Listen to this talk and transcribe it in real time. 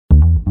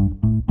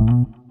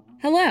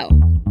Hello.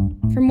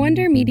 From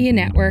Wonder Media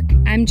Network,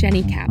 I'm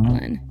Jenny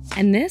Kaplan,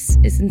 and this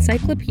is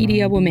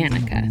Encyclopedia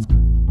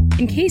Womanica.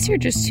 In case you're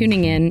just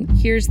tuning in,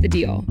 here's the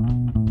deal.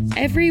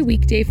 Every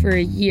weekday for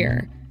a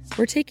year,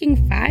 we're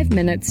taking 5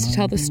 minutes to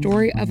tell the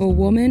story of a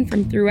woman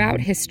from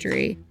throughout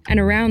history and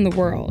around the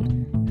world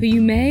who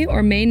you may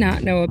or may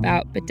not know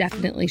about but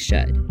definitely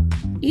should.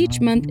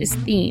 Each month is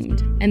themed,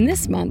 and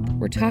this month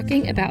we're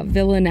talking about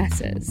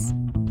Villainesses.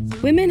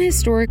 Women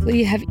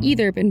historically have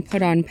either been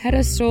put on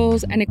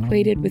pedestals and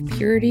equated with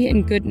purity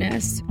and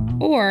goodness,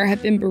 or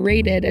have been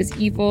berated as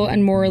evil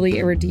and morally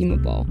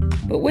irredeemable.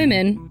 But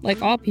women,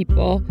 like all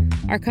people,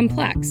 are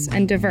complex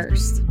and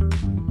diverse.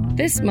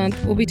 This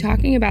month, we'll be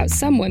talking about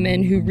some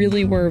women who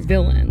really were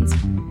villains,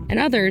 and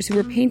others who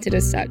were painted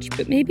as such,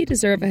 but maybe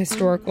deserve a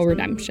historical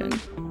redemption.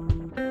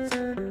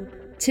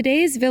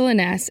 Today's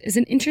villainess is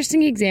an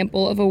interesting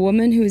example of a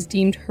woman who is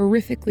deemed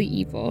horrifically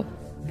evil,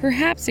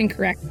 perhaps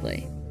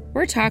incorrectly.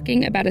 We're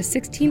talking about a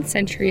 16th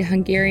century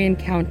Hungarian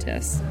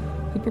countess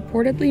who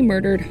purportedly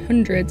murdered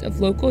hundreds of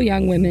local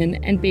young women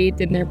and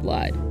bathed in their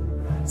blood.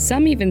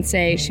 Some even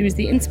say she was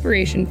the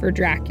inspiration for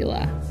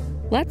Dracula.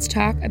 Let's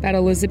talk about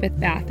Elizabeth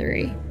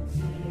Bathory.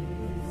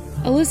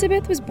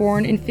 Elizabeth was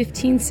born in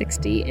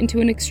 1560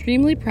 into an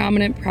extremely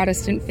prominent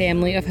Protestant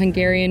family of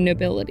Hungarian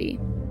nobility.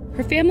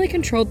 Her family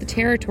controlled the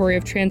territory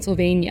of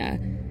Transylvania,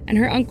 and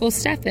her uncle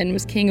Stefan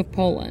was king of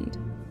Poland.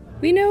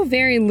 We know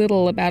very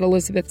little about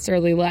Elizabeth's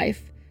early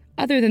life,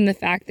 other than the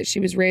fact that she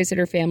was raised at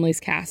her family's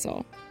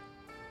castle.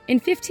 In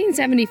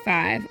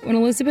 1575, when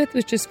Elizabeth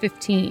was just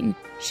 15,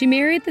 she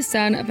married the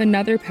son of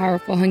another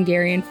powerful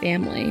Hungarian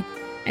family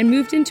and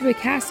moved into a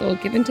castle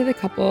given to the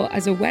couple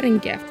as a wedding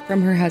gift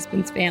from her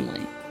husband's family.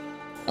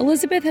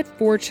 Elizabeth had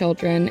 4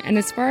 children, and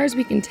as far as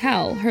we can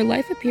tell, her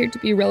life appeared to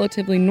be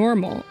relatively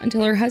normal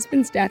until her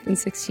husband's death in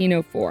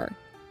 1604.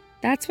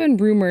 That's when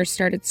rumors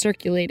started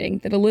circulating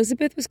that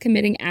Elizabeth was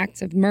committing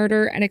acts of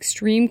murder and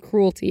extreme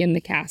cruelty in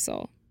the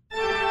castle.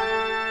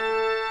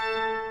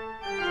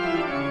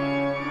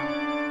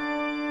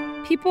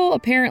 People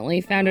apparently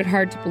found it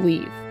hard to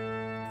believe.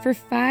 For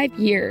 5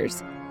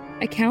 years,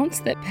 accounts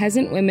that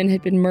peasant women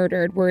had been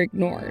murdered were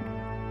ignored.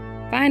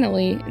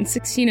 Finally, in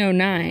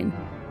 1609,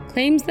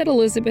 claims that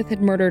Elizabeth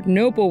had murdered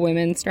noble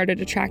women started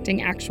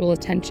attracting actual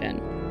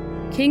attention.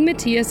 King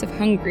Matthias of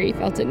Hungary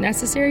felt it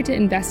necessary to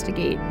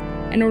investigate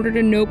and ordered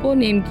a noble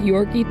named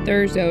Georgi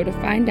Thurzo to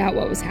find out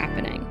what was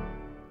happening.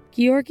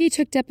 Georgi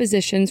took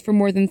depositions from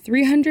more than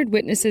 300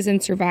 witnesses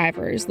and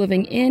survivors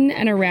living in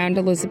and around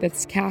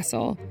Elizabeth's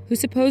castle, who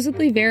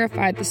supposedly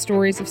verified the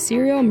stories of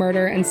serial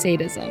murder and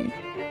sadism.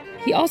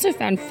 He also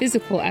found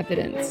physical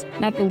evidence,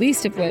 not the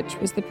least of which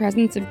was the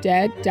presence of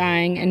dead,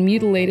 dying, and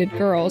mutilated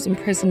girls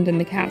imprisoned in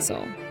the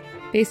castle.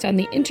 Based on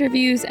the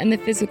interviews and the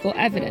physical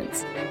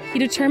evidence, he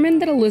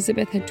determined that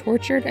Elizabeth had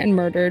tortured and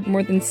murdered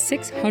more than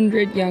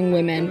 600 young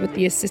women with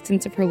the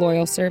assistance of her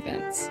loyal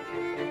servants.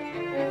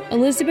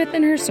 Elizabeth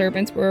and her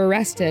servants were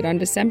arrested on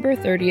December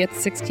 30th,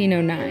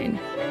 1609.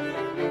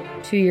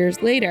 2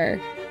 years later,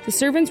 the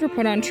servants were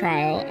put on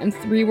trial and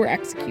 3 were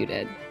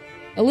executed.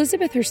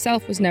 Elizabeth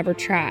herself was never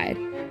tried,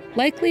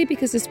 likely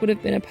because this would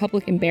have been a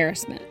public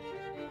embarrassment.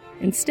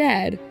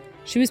 Instead,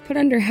 she was put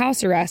under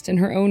house arrest in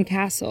her own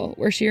castle,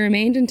 where she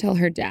remained until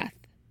her death.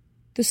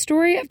 The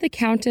story of the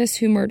countess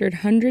who murdered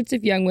hundreds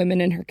of young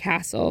women in her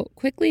castle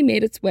quickly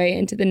made its way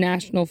into the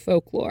national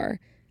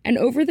folklore, and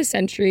over the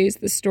centuries,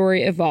 the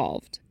story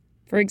evolved.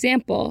 For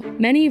example,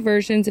 many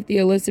versions of the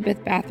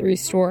Elizabeth Bathory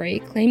story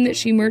claim that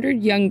she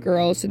murdered young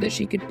girls so that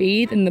she could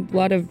bathe in the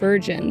blood of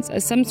virgins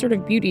as some sort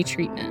of beauty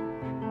treatment.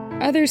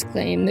 Others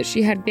claim that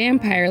she had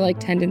vampire-like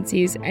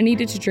tendencies and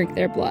needed to drink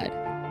their blood.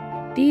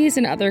 These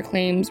and other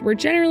claims were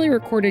generally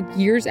recorded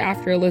years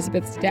after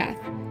Elizabeth's death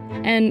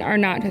and are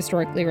not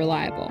historically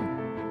reliable.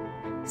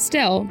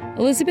 Still,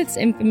 Elizabeth's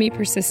infamy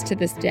persists to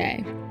this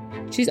day.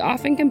 She's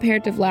often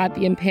compared to Vlad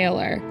the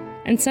Impaler,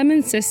 and some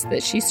insist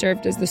that she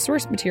served as the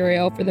source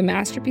material for the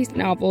masterpiece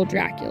novel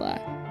Dracula.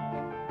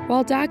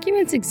 While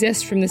documents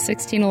exist from the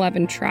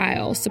 1611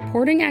 trial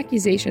supporting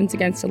accusations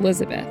against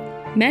Elizabeth,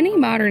 many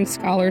modern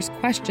scholars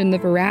question the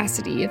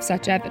veracity of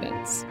such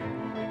evidence.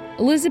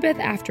 Elizabeth,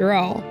 after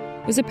all,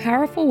 was a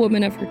powerful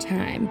woman of her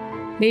time,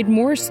 made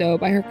more so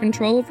by her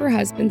control of her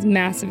husband's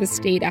massive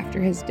estate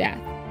after his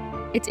death.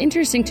 It's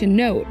interesting to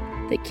note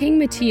that King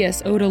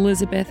Matthias owed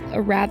Elizabeth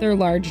a rather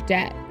large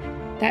debt.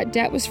 That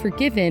debt was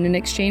forgiven in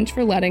exchange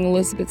for letting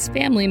Elizabeth's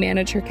family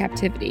manage her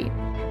captivity.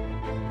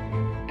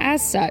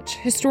 As such,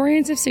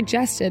 historians have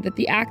suggested that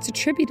the acts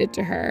attributed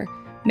to her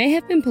may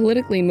have been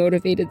politically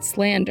motivated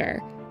slander,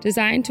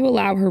 designed to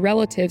allow her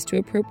relatives to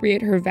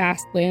appropriate her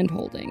vast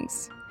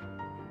landholdings.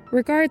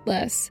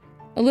 Regardless,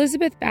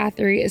 Elizabeth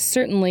Bathory is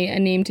certainly a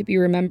name to be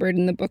remembered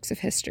in the books of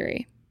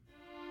history.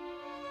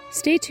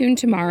 Stay tuned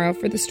tomorrow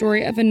for the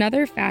story of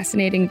another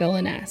fascinating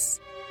villainess.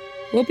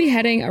 We'll be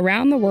heading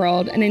around the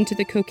world and into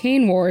the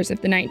cocaine wars of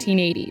the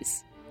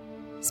 1980s.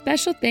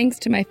 Special thanks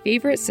to my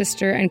favorite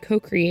sister and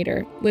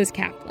co-creator, Liz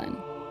Kaplan.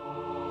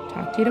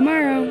 Talk to you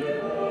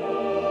tomorrow.